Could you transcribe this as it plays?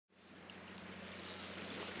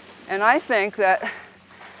And I think that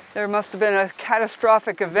there must have been a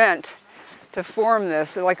catastrophic event to form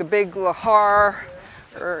this, like a big lahar,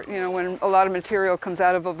 or you know, when a lot of material comes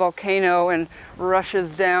out of a volcano and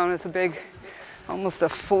rushes down. It's a big, almost a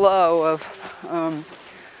flow of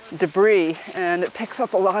debris, and it picks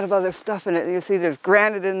up a lot of other stuff in it. You see there's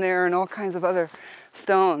granite in there and all kinds of other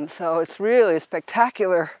stones, so it's really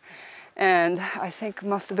spectacular, and I think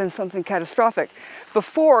must have been something catastrophic.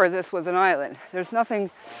 Before this was an island. There's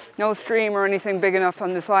nothing, no stream or anything big enough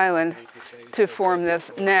on this island to form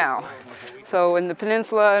this now. So when the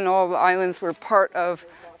peninsula and all the islands were part of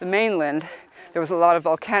the mainland, there was a lot of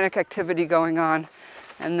volcanic activity going on,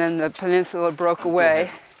 and then the peninsula broke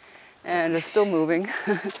away and is still moving.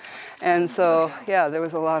 And so, yeah, there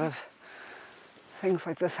was a lot of things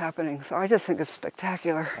like this happening. So I just think it's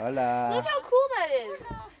spectacular. Hola. Look how cool that is.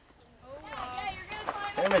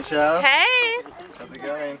 Hey, Michelle. Hey. How's it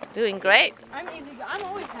going? Doing great. I'm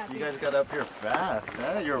always happy. You guys got up here fast,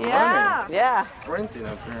 huh? You're running. Yeah. Sprinting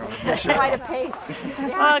up here. Quite a pace.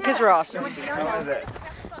 Because we're awesome. How is it?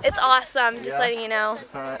 It's awesome, just letting you know.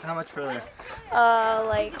 How much further?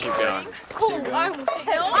 Like... Keep going. Cool.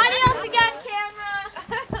 Adios again,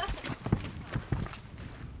 camera!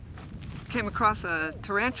 Came across a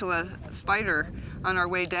tarantula spider on our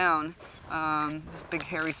way down. This big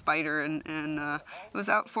hairy spider, and it was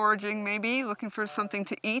out foraging, maybe looking for something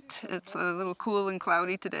to eat. It's a little cool and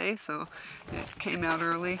cloudy today, so it came out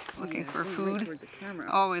early looking for food.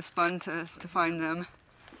 Always fun to find them.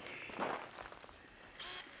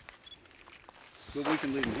 But we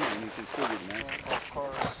can leave them here and you can still get them out. Of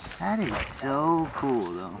course. That is so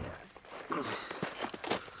cool, though.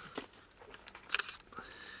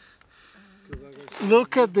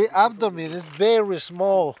 Look at the abdomen, it's very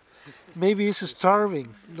small. Maybe it's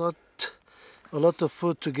starving, not a lot of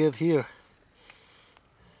food to get here.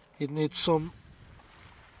 It needs some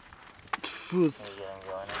food.